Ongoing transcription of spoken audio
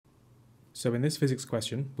So in this physics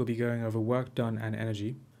question, we'll be going over work done and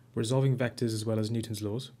energy, resolving vectors as well as Newton's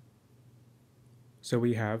laws. So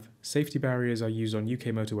we have safety barriers are used on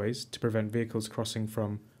UK motorways to prevent vehicles crossing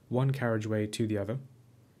from one carriageway to the other.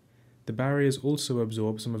 The barriers also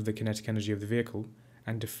absorb some of the kinetic energy of the vehicle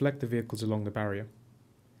and deflect the vehicles along the barrier.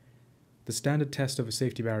 The standard test of a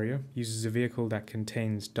safety barrier uses a vehicle that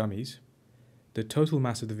contains dummies. The total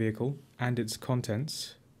mass of the vehicle and its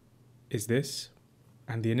contents is this,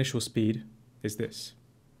 and the initial speed is this.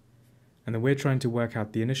 And then we're trying to work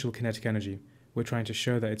out the initial kinetic energy. We're trying to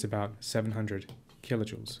show that it's about 700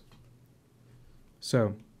 kilojoules.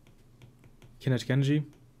 So, kinetic energy,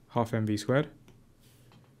 half mv squared.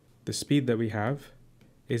 The speed that we have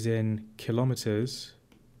is in kilometers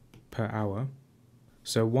per hour.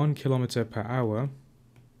 So 1 kilometer per hour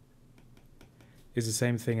is the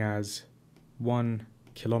same thing as 1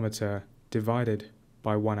 kilometer divided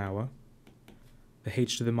by 1 hour. The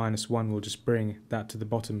h to the minus 1 will just bring that to the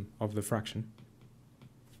bottom of the fraction.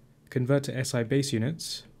 Convert to SI base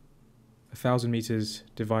units, 1,000 meters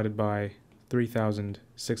divided by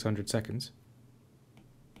 3,600 seconds.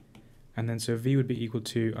 And then so V would be equal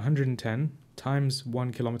to 110 times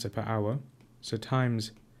 1 kilometer per hour, so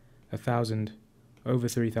times 1,000 over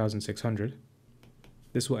 3,600.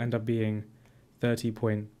 This will end up being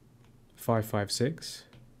 30.556.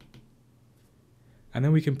 And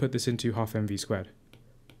then we can put this into half mv squared.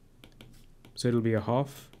 So it'll be a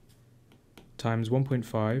half times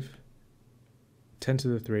 1.5 10 to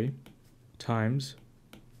the 3 times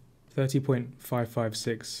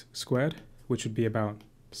 30.556 squared, which would be about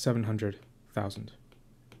 700,000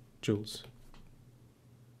 joules.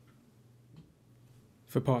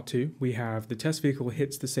 For part 2, we have the test vehicle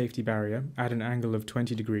hits the safety barrier at an angle of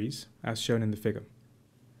 20 degrees, as shown in the figure.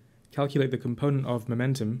 Calculate the component of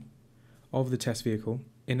momentum of the test vehicle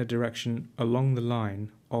in a direction along the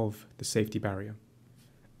line of the safety barrier.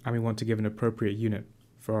 And we want to give an appropriate unit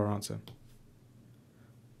for our answer.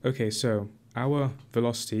 Okay, so our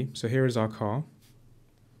velocity, so here is our car.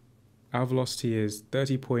 Our velocity is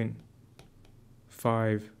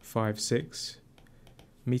 30.556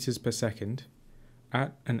 meters per second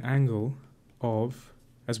at an angle of,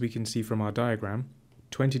 as we can see from our diagram,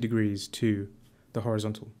 20 degrees to the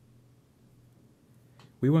horizontal.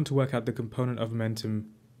 We want to work out the component of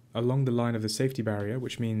momentum along the line of the safety barrier,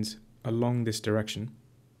 which means along this direction.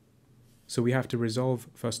 So we have to resolve,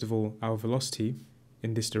 first of all, our velocity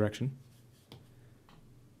in this direction.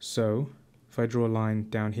 So if I draw a line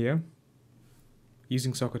down here,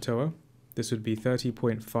 using SOHCAHTOA, this would be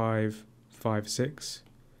 30.556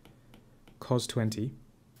 cos 20,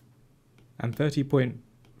 and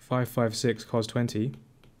 30.556 cos 20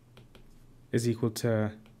 is equal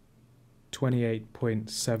to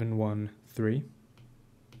 28.713.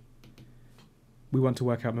 We want to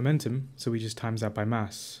work out momentum, so we just times that by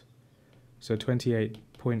mass. So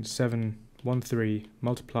 28.713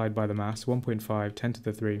 multiplied by the mass, 1.5, 10 to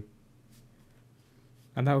the 3.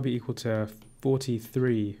 And that would be equal to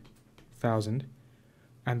 43,000.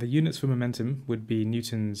 And the units for momentum would be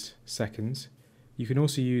newtons seconds. You can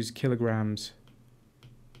also use kilograms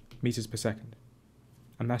meters per second.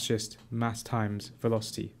 And that's just mass times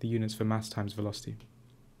velocity, the units for mass times velocity.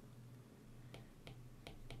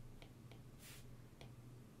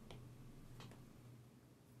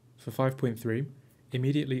 For 5.3,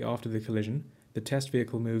 immediately after the collision, the test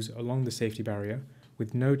vehicle moves along the safety barrier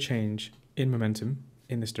with no change in momentum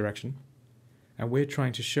in this direction. And we're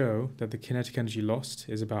trying to show that the kinetic energy lost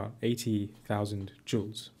is about 80,000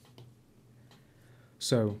 joules.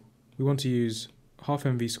 So we want to use half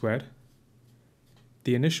mv squared.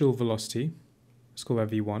 The initial velocity, let's call that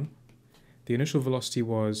v1. The initial velocity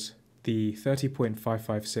was the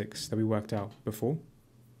 30.556 that we worked out before.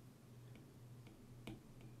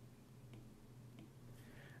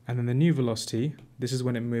 And then the new velocity, this is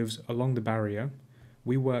when it moves along the barrier.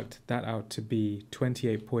 We worked that out to be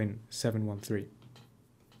 28.713.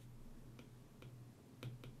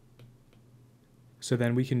 So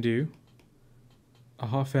then we can do a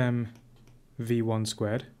half m v1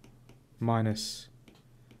 squared minus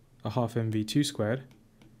a half m v2 squared.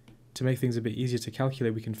 To make things a bit easier to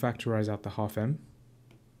calculate, we can factorize out the half m.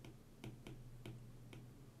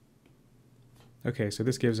 Okay, so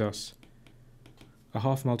this gives us a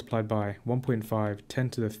half multiplied by 1.5, 10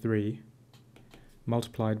 to the 3,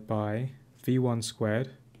 multiplied by v1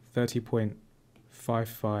 squared,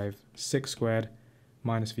 30.556 squared,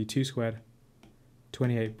 minus v2 squared,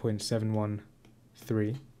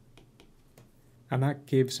 28.713. And that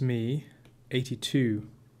gives me 82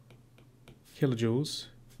 kilojoules,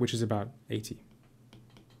 which is about 80.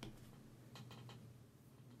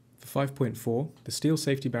 For 5.4. The steel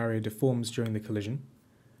safety barrier deforms during the collision.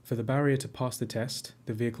 For the barrier to pass the test,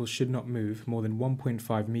 the vehicle should not move more than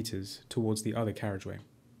 1.5 meters towards the other carriageway.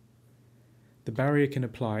 The barrier can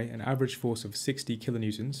apply an average force of 60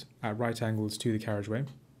 kilonewtons at right angles to the carriageway.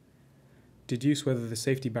 Deduce whether the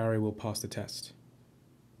safety barrier will pass the test.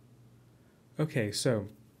 Okay, so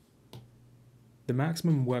the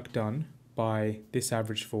maximum work done by this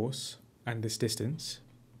average force and this distance,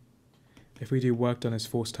 if we do work done as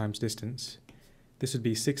force times distance, this would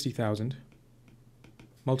be 60,000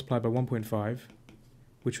 multiplied by 1.5,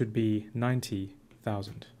 which would be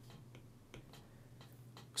 90,000.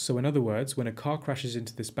 So in other words, when a car crashes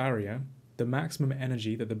into this barrier, the maximum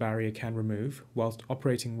energy that the barrier can remove whilst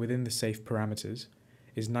operating within the safe parameters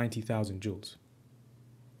is 90,000 joules.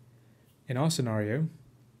 In our scenario,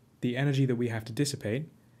 the energy that we have to dissipate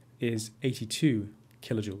is 82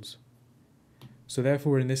 kilojoules. So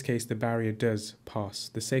therefore, in this case, the barrier does pass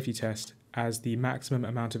the safety test, as the maximum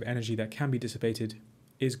amount of energy that can be dissipated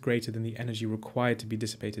is greater than the energy required to be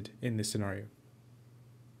dissipated in this scenario.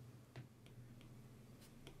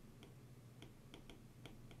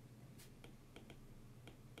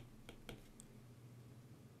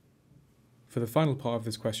 For the final part of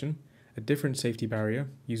this question, a different safety barrier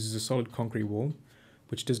uses a solid concrete wall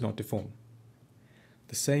which does not deform.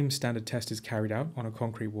 The same standard test is carried out on a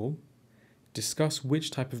concrete wall. Discuss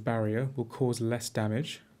which type of barrier will cause less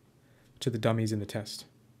damage to the dummies in the test.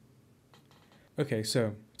 Okay,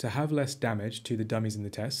 so to have less damage to the dummies in the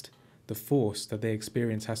test, the force that they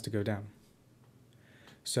experience has to go down.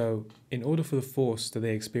 So in order for the force that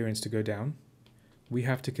they experience to go down, we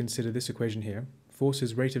have to consider this equation here. Force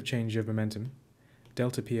is rate of change of momentum,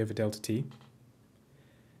 delta P over delta T.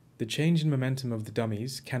 The change in momentum of the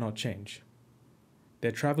dummies cannot change.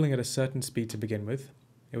 They're traveling at a certain speed to begin with.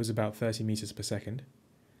 It was about 30 meters per second,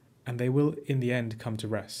 and they will in the end come to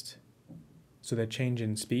rest. So their change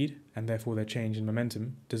in speed, and therefore their change in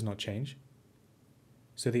momentum, does not change.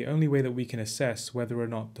 So the only way that we can assess whether or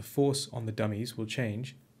not the force on the dummies will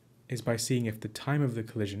change is by seeing if the time of the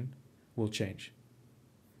collision will change.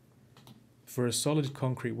 For a solid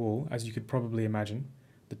concrete wall, as you could probably imagine,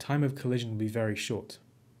 the time of collision will be very short.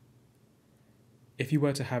 If you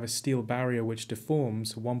were to have a steel barrier which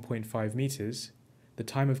deforms 1.5 meters, the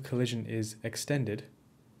time of collision is extended.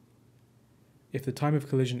 If the time of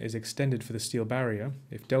collision is extended for the steel barrier,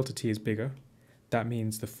 if delta T is bigger, that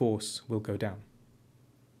means the force will go down.